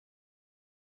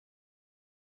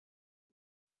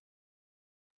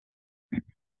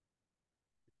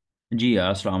जी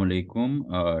अस्सलाम वालेकुम.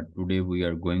 Today we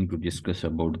are going to discuss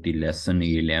about the lesson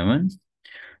 11.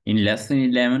 In lesson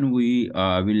 11 we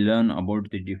will learn about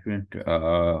the different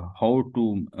how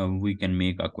to we can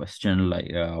make a question like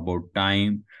about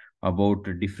time, about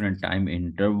different time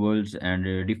intervals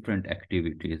and different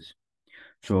activities.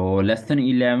 So lesson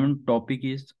 11 topic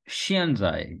is 现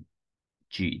在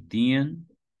几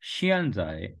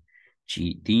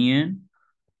点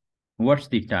what's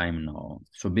the time now.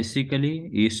 So basically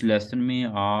इस lesson में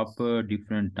आप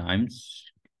different times,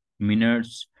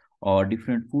 minutes और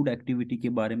different food activity के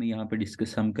बारे में यहाँ पे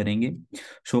discuss हम करेंगे.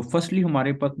 सो फर्स्टली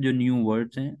हमारे पास जो न्यू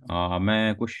वर्ड्स हैं,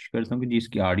 मैं कोशिश करता हूँ कि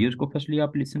जिसकी ऑडियोज को फर्स्टली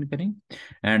आप लिसन करें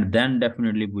and then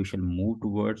definitely we shall move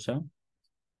towards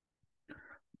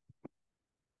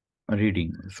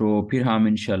reading. सो फिर हम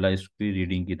इंशाल्लाह इसकी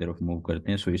रीडिंग की तरफ मूव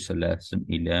करते हैं. So it's lesson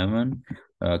 11.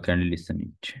 Can listen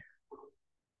it.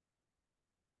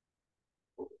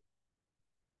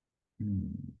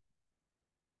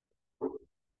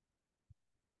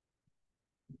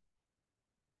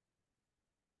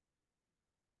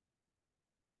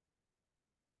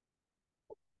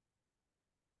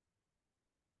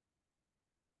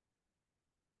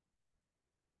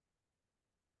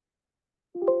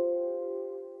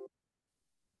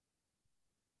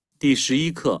 第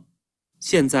11课，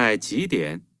现在几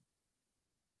点？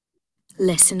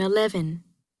 Lesson 11.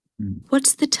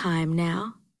 What's the time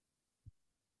now?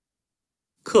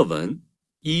 课文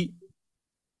1，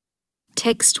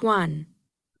 Text 1.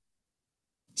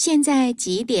 现在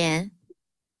几点？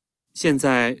现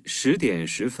在10点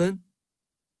10分，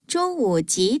中午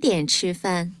几点吃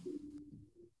饭？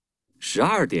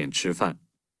 12点吃饭。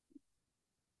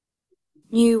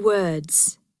 New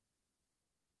words.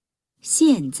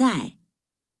 现在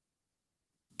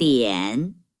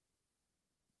点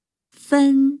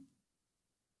分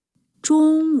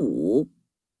中午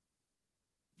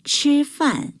吃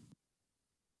饭。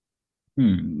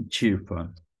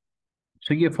चिरफन.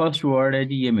 सो ये फर्स्ट वर्ड है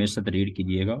जी, ये मेरे साथ रीड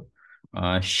कीजिएगा.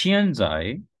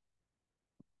 शियनजाए,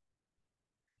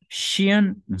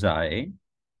 शियनजाए,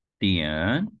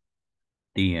 Teeyan,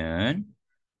 Teeyan,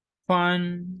 fun,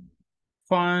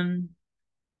 fun,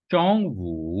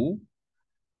 चोंगवू,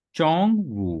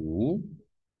 चोंगवू,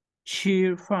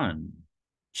 चिरफन,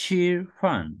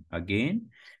 चिरफन. Again,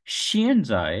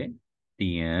 शियनजाए,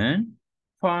 Teeyan,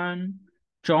 fun,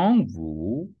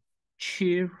 चोंगवू,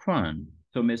 चिरफन.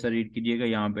 तो मेरे साथ रीड कीजिएगा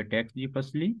यहाँ पे टेक्स्ट जी.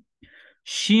 Firstly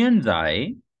现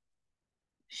在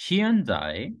现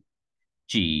在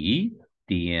几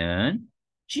点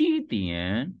几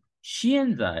点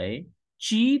现在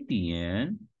几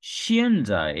点现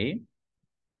在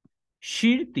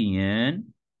10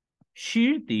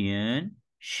点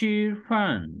吃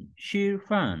饭吃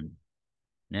饭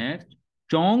next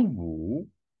中午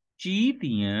几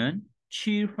点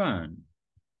吃饭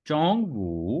中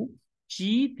午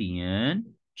几点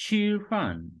吃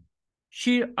饭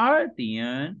12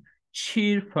点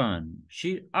शिरफन,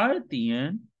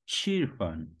 शिरफन,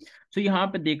 शिरफन. तो यहाँ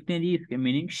पे देखते हैं जी इसके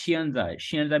मीनिंग. शियनजाय,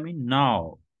 शियनजाय मीन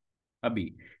नाउ, अभी.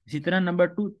 इसी तरह number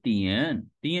 2 Teeyan,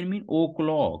 Teeyan mean oh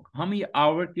clock. हम ये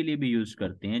आवर के लिए भी यूज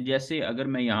करते हैं. जैसे अगर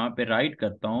मैं यहाँ पे राइट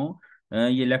करता हूँ,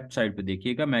 ये लेफ्ट साइड पे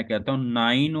देखिएगा, मैं कहता हूँ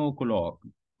 9 o'clock.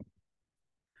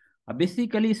 अब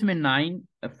बेसिकली इसमें 9,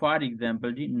 फॉर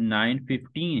एग्जाम्पल जी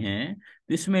 9:15 है,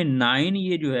 तो इसमें 9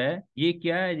 ये जो है ये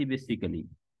क्या है जी. बेसिकली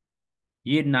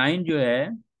ये 9 जो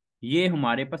है ये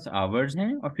हमारे पास आवर्स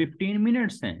हैं और 15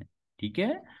 मिनट्स हैं. ठीक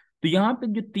है. तो यहाँ पे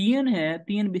जो तीन है,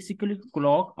 तीन बेसिकली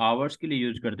क्लॉक आवर्स के लिए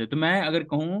यूज करते हैं. तो मैं अगर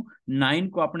कहूँ 9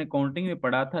 को आपने काउंटिंग में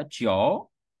पढ़ा था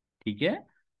चाओ. ठीक है.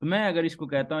 तो मैं अगर इसको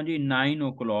कहता हूँ जी 9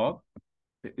 o'clock,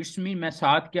 तो इसमें मैं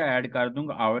साथ क्या ऐड कर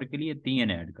दूंगा आवर के लिए,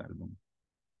 3 ऐड कर दूंगा.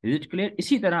 Is it clear.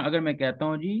 इसी तरह अगर मैं कहता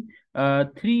हूँ जी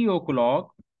 3 o'clock,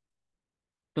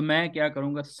 तो मैं क्या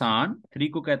करूंगा, सान, 3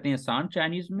 को कहते हैं सान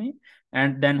चाइनीज में,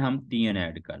 एंड देन हम 3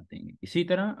 ऐड कर देंगे. इसी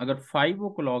तरह अगर 5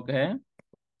 o'clock है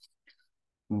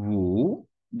वो,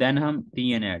 देन हम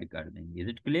 3 ऐड कर देंगे. Is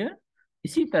it clear.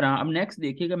 इसी तरह अब नेक्स्ट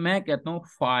देखिएगा, मैं कहता हूँ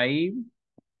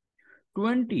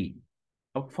 5:20.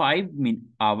 अब 5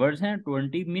 आवर्स हैं,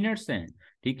 20 मिनट्स हैं.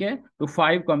 ठीक है. तो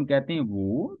 5 को हम कहते हैं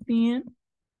वो 3,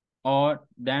 और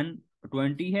देन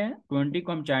 20 है, 20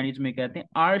 को हम चाइनीज में कहते हैं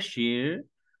आर शेर.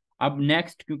 अब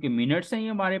नेक्स्ट क्योंकि मिनट्स हैं ये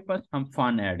हमारे पास, हम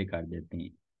फन ऐड कर देते हैं.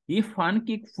 ये फन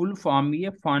की एक फुल फॉर्म भी है,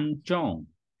 फन चोंग.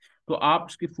 तो आप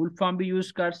उसकी फुल फॉर्म भी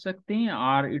यूज कर सकते हैं,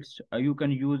 और it's you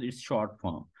can use it's short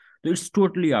form. तो it's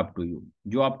totally up to you,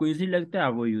 जो आपको इजी लगता है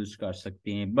आप वो यूज कर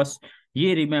सकते हैं. बस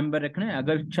ये रिमेंबर रखना है,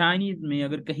 अगर चाइनीज में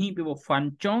अगर कहीं पे वो फन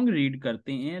चोंग रीड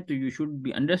करते हैं तो यू शुड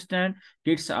बी अंडरस्टैंड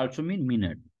कि it's also mean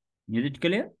minute. Is it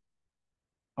clear.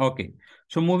 Okay,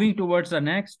 so moving towards the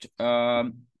next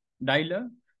dialer.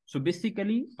 So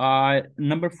basically,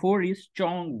 number 4 is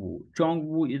Chongwu.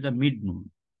 Chongwu is a midnoon,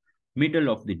 middle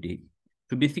of the day.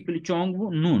 So basically,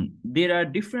 Chongwu noon. There are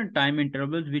different time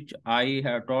intervals which I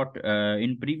have taught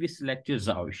in previous lectures.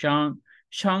 Zhao Shang,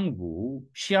 Shangwu,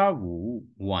 Xiawu,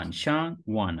 Wan Shang,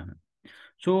 Wan.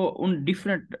 सो उन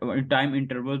different time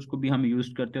intervals को भी हम use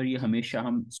करते हैं और ये हमेशा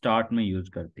हम स्टार्ट में यूज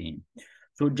करते हैं.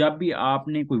 सो जब भी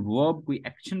आपने कोई वर्ब कोई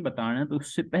एक्शन बताना है तो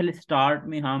उससे पहले स्टार्ट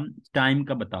में हम टाइम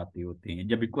का बताते होते हैं,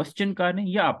 जब भी क्वेश्चन कर रहे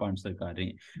हैं या आप आंसर कर रहे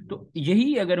हैं. तो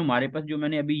यही अगर हमारे पास जो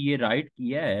मैंने अभी ये राइट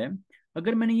किया है,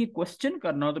 अगर मैंने ये क्वेश्चन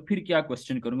करना हो तो फिर क्या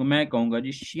क्वेश्चन करूंगा, मैं कहूंगा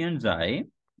जी शियन जाए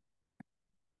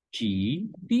ची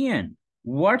टियन,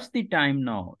 what's the time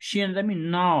now. Hsien जाए mean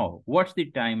now, what's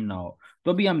the time now.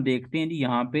 तो अभी हम देखते हैं जी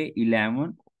यहाँ पे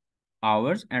 11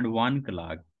 hours and 1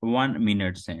 clock 1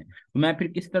 minutes हैं. तो मैं फिर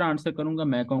किस तरह आंसर करूंगा,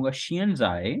 मैं कहूंगा शियन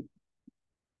जाए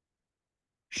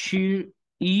शी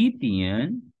ई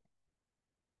तियन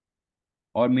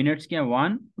और मिनट्स क्या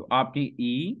 1, तो आपकी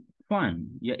ई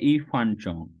फन या ई fun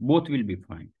Chong both will be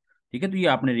fine. ठीक है, तो ये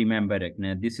आपने रिमेंबर रखना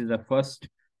है. This is the first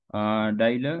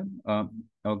dialogue.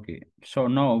 Okay, so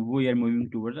now we are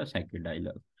moving towards the second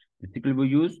dialogue. Basically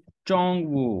we use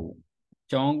चोंगवू.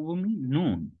 चोंगवू mean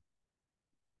noon.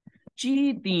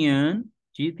 Chi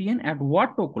Tian at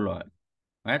what o'clock?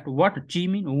 At what? Chi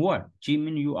mean what? Chi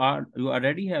mean you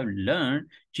already have learned.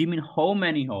 Chi mean how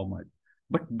many, how much.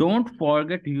 But don't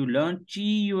forget you learn Chi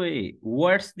Yue.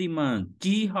 What's the month?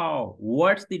 Chi how?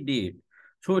 What's the date?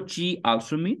 So Chi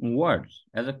also mean words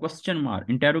as a question mark.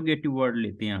 Interrogative word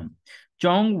लेते हैं हम.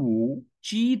 Chongwu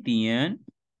Chi Tian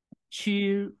Chi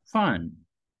Fan.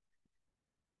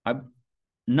 अब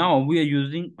now we are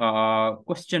using a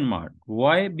question mark.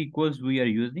 Why? Because we are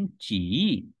using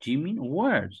chi. Chi mean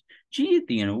words. Chi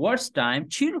tian, what's time?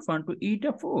 Chirfan to eat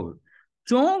a food.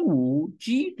 Chongwu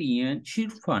chi tian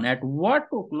chirfan. At what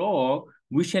o'clock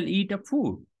we shall eat a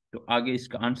food? तो आगे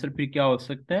इसका answer फिर क्या हो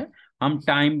सकता है, हम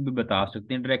time भी बता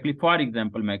सकते हैं डायरेक्टली. फॉर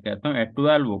एग्जाम्पल मैं कहता हूँ एट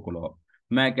 12 o'clock.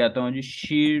 मैं कहता हूँ जी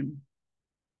शीर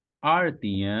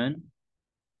आरतियन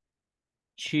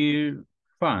cheer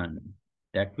fun.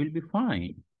 That will be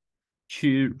fine.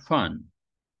 Cheer fun.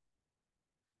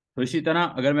 तो इसी तरह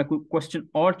अगर मैं कोई क्वेश्चन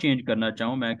और चेंज करना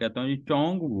चाहूं, मैं कहता हूं जी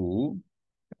चोंग वू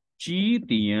ची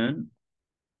तियन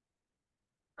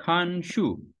खान शू.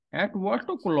 At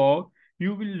what o'clock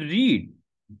you will read,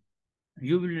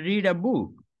 you will read a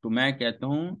book. तो मैं कहता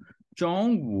हूं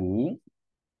चोंग वू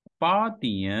पा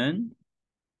तियन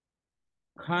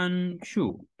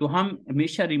खनशु. तो हम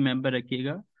हमेशा रिमेंबर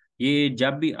रखिएगा, ये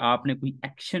जब भी आपने कोई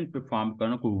एक्शन परफॉर्म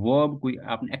करना, कोई वर्ब कोई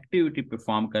आपने एक्टिविटी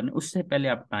परफॉर्म करना, उससे पहले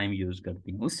आप टाइम यूज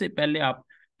करते हैं, उससे पहले आप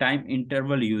टाइम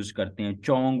इंटरवल यूज करते हैं.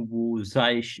 चोंग वू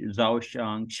जाओ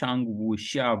शांग शांग वू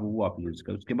श्या वू आप यूज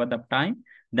करते, उसके बाद आप टाइम,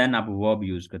 देन आप वर्ब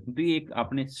यूज करते हैं. तो ये एक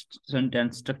आपने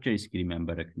सेंटेंस स्ट्रक्चर इसकी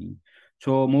रिमेंबर रखनी है.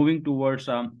 So moving towards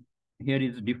here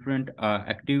is different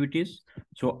activities.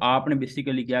 सो आपने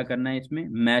बेसिकली क्या करना है, इसमें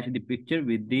match the picture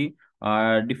with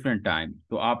the different time.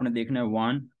 तो आपने देखना है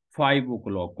 1 5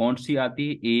 o'clock कौन सी आती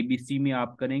है, ए बी सी में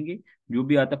आप करेंगे जो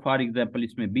भी आता है. फॉर एग्जांपल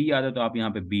इसमें बी आता है तो आप यहाँ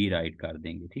पे बी राइट कर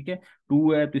देंगे. ठीक है,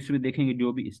 2 है तो इसमें देखेंगे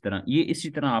जो भी इस तरह. ये इसी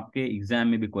तरह आपके एग्जाम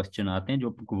में भी क्वेश्चन आते हैं, जो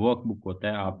वर्क बुक होता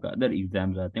है आपका, अदर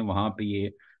एग्जाम्स आते हैं वहां पे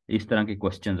ये इस तरह के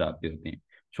क्वेश्चन आते होते हैं.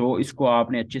 सो इसको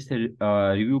आपने अच्छे से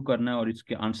रिव्यू करना है और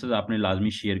इसके आंसर्स आपने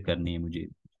लाजमी शेयर करने हैं मुझे.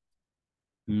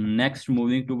 Next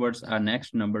moving towards our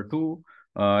next number 2.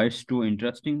 It's to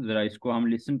interesting, जरा इसको हम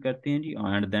लिसन करते हैं जी,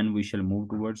 and then we shall move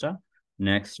towards our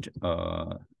next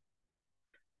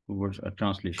towards a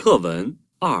translation. 课文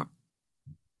2，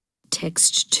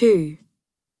 Text 2.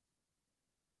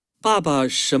 爸爸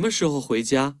什么时候回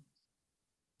家？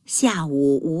下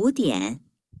午5点，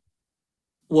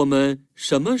我们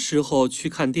什么时候去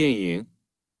看电影？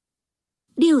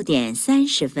 6点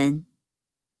30分。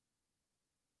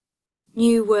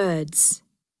 New words.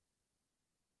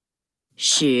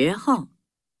 时候，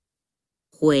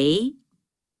回，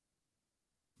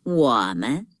我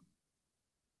们，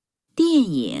电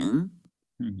影，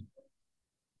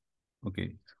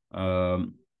 Okay.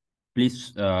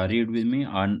 Please read with me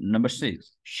on number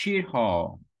 6.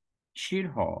 Shirha.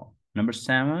 Shirha. Number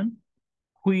 7.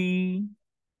 Hui.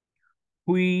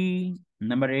 Hui.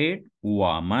 Number 8.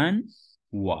 Waman.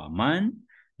 Waman.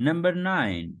 Number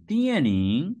 9.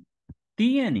 Tianing.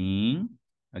 Tianing.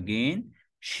 Again.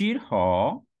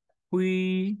 Shirha.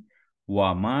 Hui.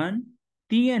 Waman.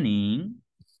 Tianing.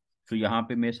 तो यहाँ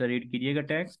पे मेरे से read कीजिएगा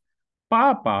text.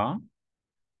 पापा.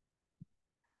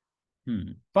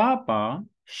 पापा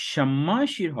शम्मा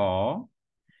शिरहा.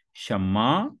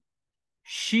 शम्मा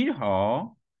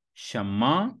शिरहा 什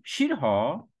么时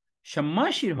候？什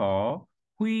么时候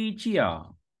回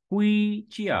家？回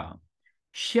家。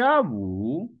下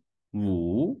午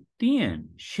5点。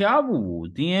下午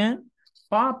5点。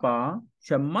爸爸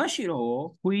什么时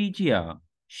候回家？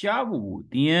下午5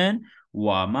点。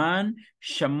我们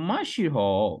什么时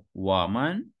候？我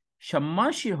们什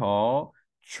么时候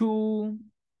去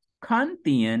看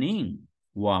电影？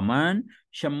我们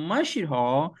什么时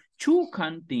候去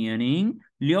看电影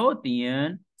？6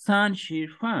点30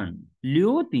分。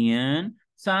6点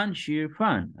30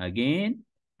分。Again，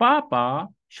爸爸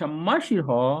什么时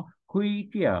候回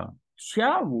家？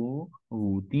下午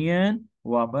5点。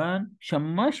我们什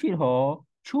么时候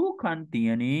去看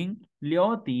电影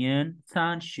？6点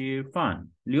30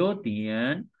分。6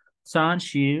点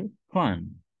30分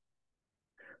।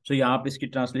 तो यहाँ पे इसकी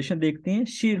ट्रांसलेशन देखते हैं।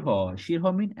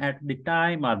 शिरहो मीन एट द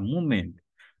टाइम और मोमेंट।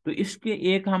 तो इसके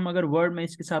एक हम अगर वर्ड में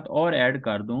इसके साथ और ऐड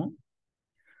कर दूं,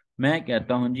 मैं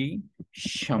कहता हूं जी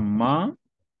शम्मा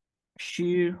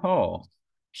शिरहो।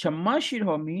 शम्मा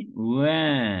शिरहो मीन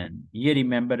व्हेन। ये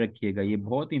रिमेंबर रखिएगा, ये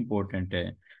बहुत इंपॉर्टेंट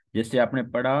है। जैसे आपने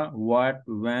पढ़ा व्हाट,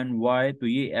 व्हेन, व्हाई, तो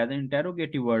ये एज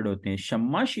इंटेरोगेटिव वर्ड होते हैं।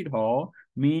 शम्मा शिरहो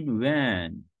मीन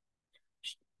व्हेन।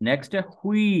 नेक्स्ट है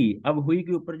हुई। अब हुई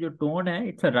के ऊपर जो टोन है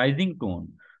इट्स अ राइजिंग टोन,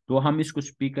 तो हम इसको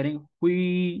स्पीक करेंगे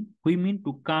हुई। हुई mean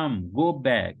to come, go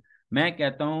back. मैं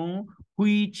कहता हूं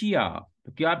हुई चिया,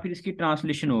 तो क्या फिर इसकी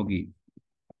ट्रांसलेशन होगी?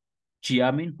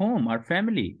 चिया मीन होम और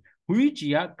फैमिली। हुई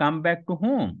chia come back to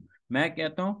home. मैं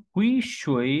कहता हूं हुई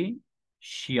शुई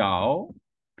शियाओ,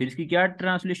 फिर इसकी क्या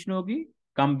ट्रांसलेशन होगी?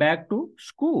 Come back to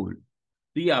school.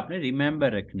 तो ये आपने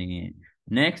रिमेंबर रखनी है।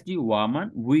 Next ji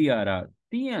Vaman we are आ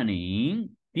तियनिंग।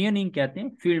 तियनिंग कहते हैं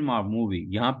फिल्म और मूवी।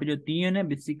 यहाँ पे जो तियन है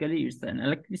बेसिकली इट्स एन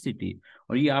इलेक्ट्रिसिटी,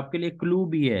 और ये आपके लिए क्लू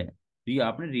भी है, तो ये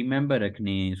आपने रिमेंबर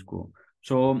रखनी है इसको।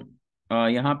 सो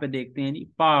यहाँ पे देखते हैं जी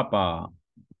पापा।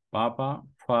 पापा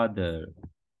फादर।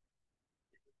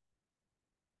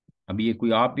 अब ये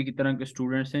कोई आप ही की तरह के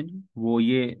स्टूडेंट्स हैं जी, वो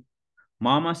ये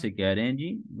मामा से कह रहे हैं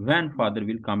जी when father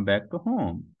will come back to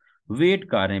home. Wait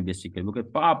कर रहे हैं बेसिकली, वो कहते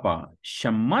पापा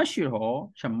शम्मा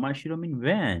शिरो। शम्मा शिरो मीन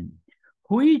व्हेन।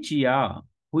 हुई चिया।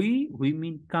 हुई हुई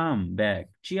mean come back.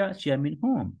 Chia chia mean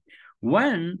home.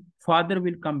 When father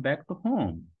will come back to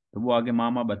home, तो वो आगे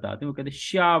मामा बताते हैं, वो कहते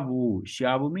श्यावू।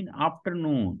 श्यावू mean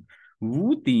afternoon.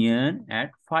 Wu Teeyan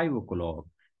eight 5 o'clock।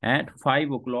 Eight 5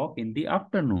 o'clock in the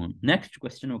afternoon. Next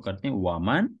question वो करते हैं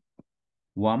Vaman.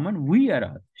 Woman, we are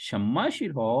at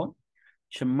Shammashiro.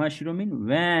 Shammashiro mean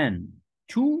when.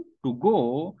 To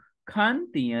go.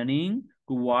 Khantianing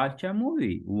to watch a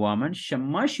movie. Woman,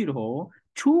 Shammashiro.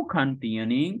 To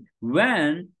Khantianing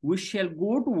when we shall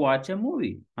go to watch a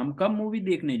movie. हम कब movie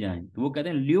देखने जाएं? तो वो कहते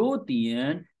हैं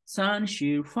लियोतियन सान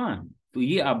शिरफान। तो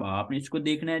ये अब आपने इसको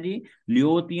देखना है जी।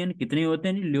 लियोतियन कितने होते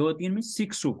हैं जी? लियोतियन में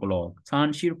 6 o'clock।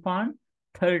 सान शिरफान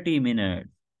 30 minutes।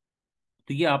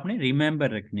 तो ये आपने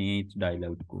रिमेंबर रखने हैं इस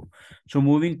डायलॉग को। So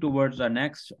moving towards the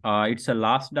next, it's a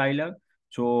last dialogue.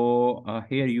 So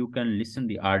here you can listen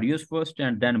the audios first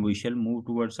and then we shall move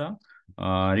towards a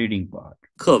reading part.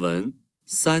 课文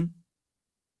3，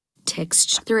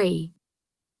 Text 3.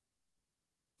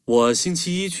 我星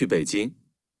期一去北京，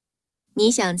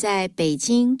你想在北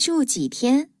京住几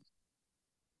天？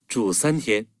住3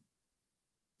天，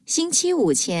星期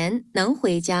五前能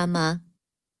回家吗？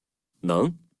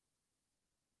能。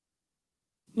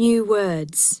 New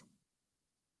words.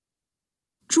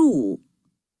 住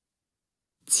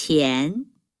钱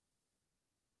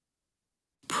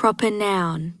Proper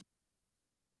noun.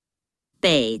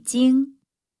 北京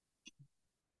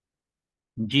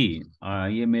जी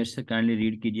ये मेरे से kindly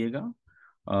read कीजिएगा।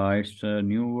 It's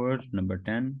new word number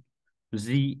 10।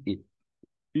 Ji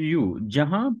you.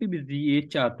 जहां पे भी जी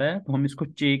H आता है तो हम इसको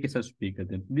चे के साथ स्पीक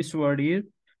करते हैं। दिस वर्ड इज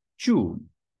चू।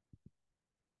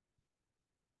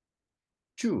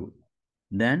 चू।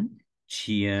 Then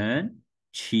Qian,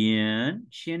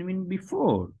 Qian mean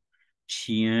before.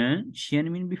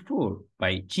 Qian mean before.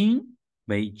 Beijing,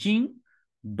 Beijing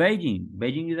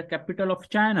is the capital of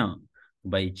China.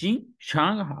 Beijing,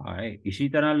 Shanghai. इसी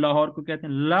तरह लाहौर को कहते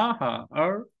हैं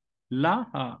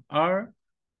लाहौर।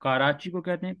 कराची को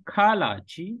कहते हैं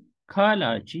खालाची।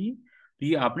 तो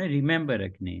ये आपने रिमेंबर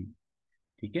रखने हैं,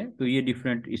 ठीक है? तो ये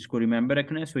डिफरेंट, इसको रिमेंबर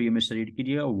रखना है। सो ये मैं रीड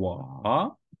कीजिएगा। वाह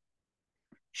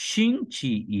星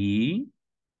期一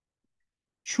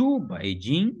去北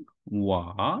京。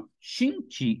我星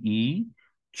期一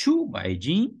去北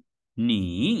京。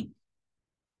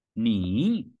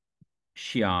你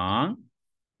想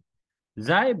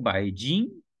在北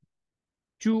京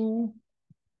住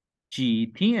几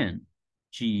天？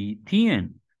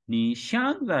你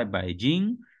想在北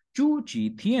京住几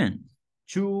天？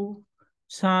住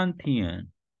3天，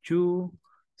周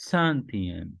3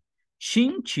天，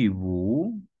星期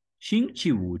五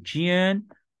天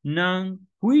能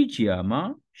回家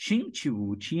吗？星期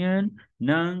五天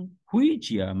能回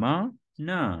家吗？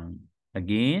能。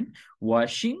Again，我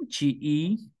星期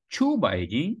一去北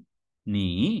京，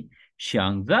你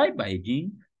想在北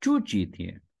京住几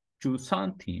天？住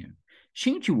3天。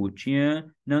星期五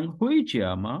天能回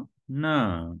家吗？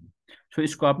能。So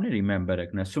इसको आपने रिमेंबर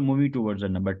रखना है. So moving towards the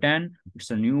number 10,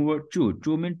 it's a new word चू.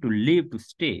 चू mean to live, to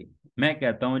stay. मैं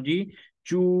कहता हूं जी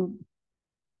चू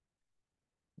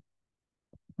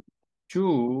चू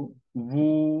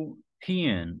वू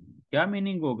थियन. क्या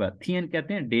मीनिंग होगा? थियन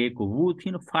कहते हैं डे को, वू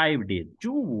थियन 5 days.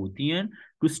 चू वू थियन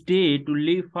to stay, to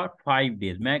live for 5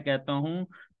 days. मैं कहता हूं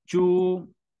चू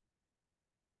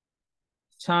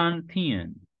सान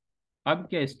थियन. अब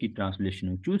क्या इसकी ट्रांसलेशन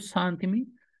है? चू सान में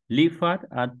लिव फॉर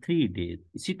 3 days.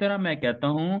 इसी तरह मैं कहता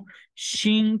हूं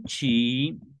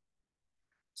शिंची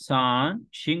सान.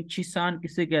 शिंची सान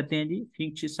किसे कहते हैं जी?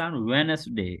 शिंची सान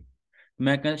वेनसडे.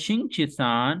 मैं कहता शिंची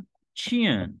सान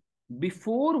छियन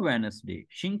बिफोर वेनसडे.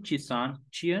 शिंची सान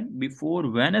छियन बिफोर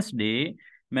वेनसडे.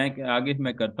 मैं आगे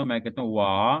मैं करता हूं, मैं कहता हूँ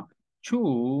वा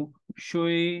छू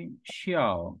Shuey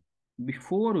श्याओ.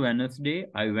 Before Wednesday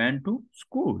I went to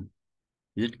school.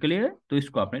 Is it clear? तो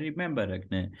इसको आपने रिमेंबर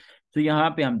रखना है. तो यहाँ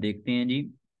पे हम देखते हैं जी,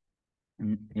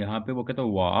 यहाँ पे वो कहता है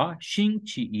वा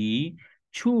शिंची ई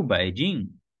छू बेजिंग.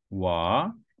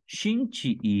 वा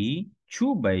शिंची ई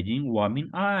छू बेजिंग. वा mean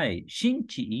I.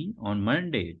 शिंची E on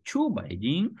Monday. छू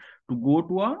Beijing to go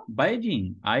to a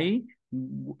Beijing.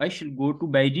 I should go to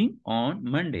Beijing on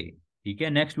Monday. ठीक है.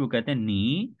 नेक्स्ट वो कहते हैं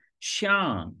नी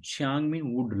शांग. शांग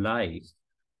मीन वुड लाइक.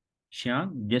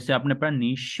 शांग जैसे आपने पढ़ा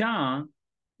निशांग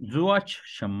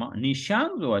Shama,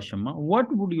 Nishang Shama, what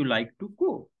would you like to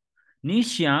cook?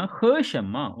 Nishang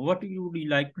Shama, what would you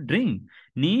like to drink?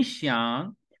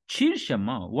 Nishang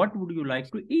Shama, what would you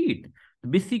like to eat?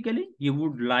 Basically, you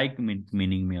would like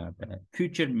meaning में आता है.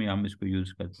 Future में हम इसको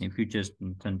use करते हैं, future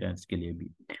sentence के लिए भी.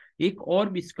 एक और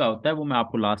भी इसका होता है, वो मैं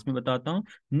आपको लास्ट में बताता हूँ.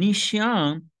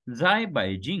 निशांग जाए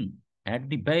बाइजिंग at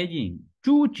the Beijing.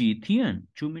 Chu Chi Tian.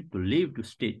 Chu mean to live, to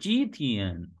stay. Chi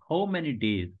Tian. How many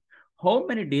days? How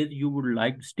many days you would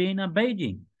like to stay in a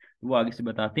Beijing? वो आगे से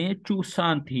बताते हैं चू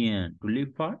सान थियन to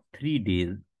live for 3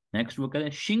 days. Next वो कहते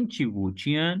हैं शिंग चिवू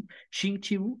चियन. शिंग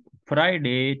चिवू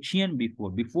फ्राइडे. चियन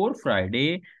before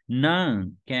Friday.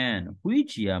 नंग कैन हुई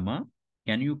चियामा.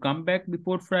 Can you come back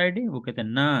before Friday? वो कहते हैं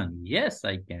नंग यस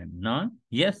आई कैन. नंग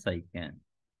यस आई कैन.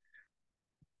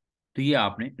 तो ये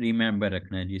आपने रिमेंबर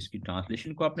रखना है जी. इसकी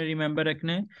ट्रांसलेशन को आपने रिमेंबर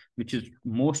रखना है, which is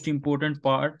most important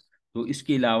part. तो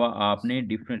इसके अलावा आपने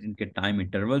डिफरेंट इनके टाइम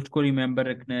इंटरवल्स को रिमेंबर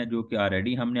रखना है, जो कि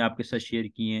ऑलरेडी हमने आपके साथ शेयर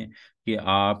किए हैं कि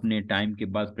आपने टाइम के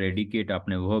बाद प्रेडिकेट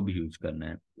आपने वर्ब यूज करना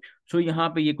है. सो यहाँ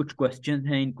पे ये कुछ क्वेश्चंस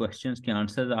हैं. इन क्वेश्चंस के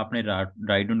आंसर्स आपने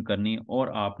राइट डाउन करने हैं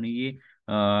और आपने ये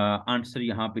आंसर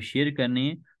यहाँ पे शेयर करने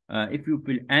हैं. If you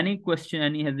feel any question,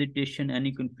 any hesitation,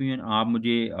 any confusion, आप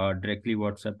मुझे डायरेक्टली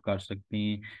व्हाट्सएप कर सकते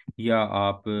हैं, या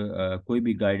आप कोई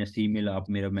भी गाइडेंस ईमेल आप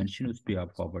मेरा मेंशन उस पर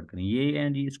आप फॉरवर्ड करें. ये है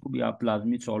जी, इसको भी आप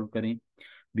लाजमी सॉल्व करें,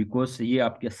 बिकॉज ये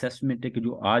आपकी असेसमेंट है कि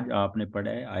जो आज आपने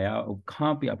पढ़ा है आया और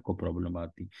कहाँ पे आपको प्रॉब्लम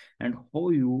आती, and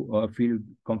how you feel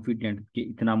confident कि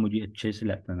इतना मुझे अच्छे से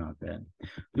लेसन आता है.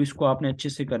 तो इसको आपने अच्छे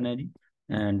से करना है जी.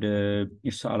 And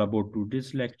it's all about to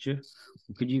this lecture.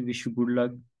 Okay ji, wish you good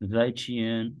luck. जय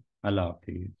चियन. अल्लाह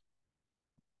हाफिज.